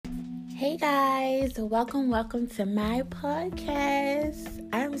Hey guys, welcome to my podcast.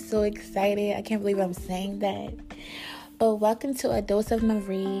 I'm so excited. I can't believe I'm saying that. But welcome to A Dose of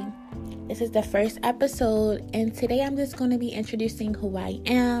Marie. This is the first episode, and today I'm just going to be introducing who I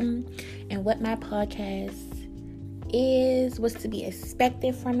am and what my podcast is, what's to be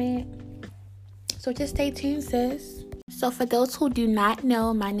expected from it. So just stay tuned, sis. So for those who do not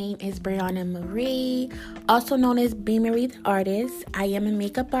know, my name is Brianna Marie, also known as B. Marie the Artist. I am a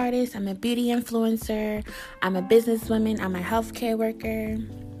makeup artist. I'm a beauty influencer. I'm a businesswoman. I'm a healthcare worker.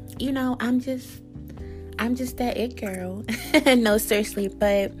 You know, I'm just that it girl. No, seriously,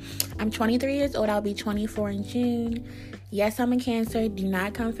 but I'm 23 years old. I'll be 24 in June. Yes, I'm a Cancer. Do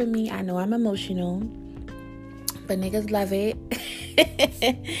not come for me. I know I'm emotional, but niggas love it.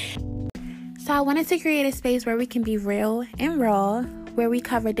 So I wanted to create a space where we can be real and raw, where we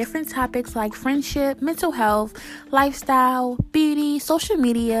cover different topics like friendship, mental health, lifestyle, beauty, social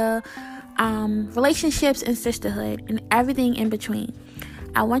media, relationships, and sisterhood, and everything in between.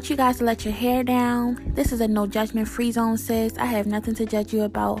 I want you guys to let your hair down. This is a no judgment free zone, sis. I have nothing to judge you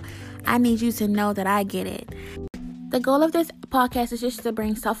about. I need you to know that I get it. The goal of this podcast is just to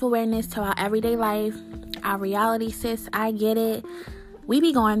bring self-awareness to our everyday life, our reality, sis. I get it. We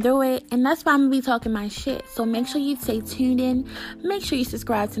be going through it, and that's why I'm going to be talking my shit. So make sure you stay tuned in. Make sure you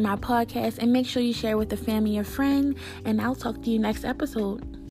subscribe to my podcast, and make sure you share with a family or friend. And I'll talk to you next episode.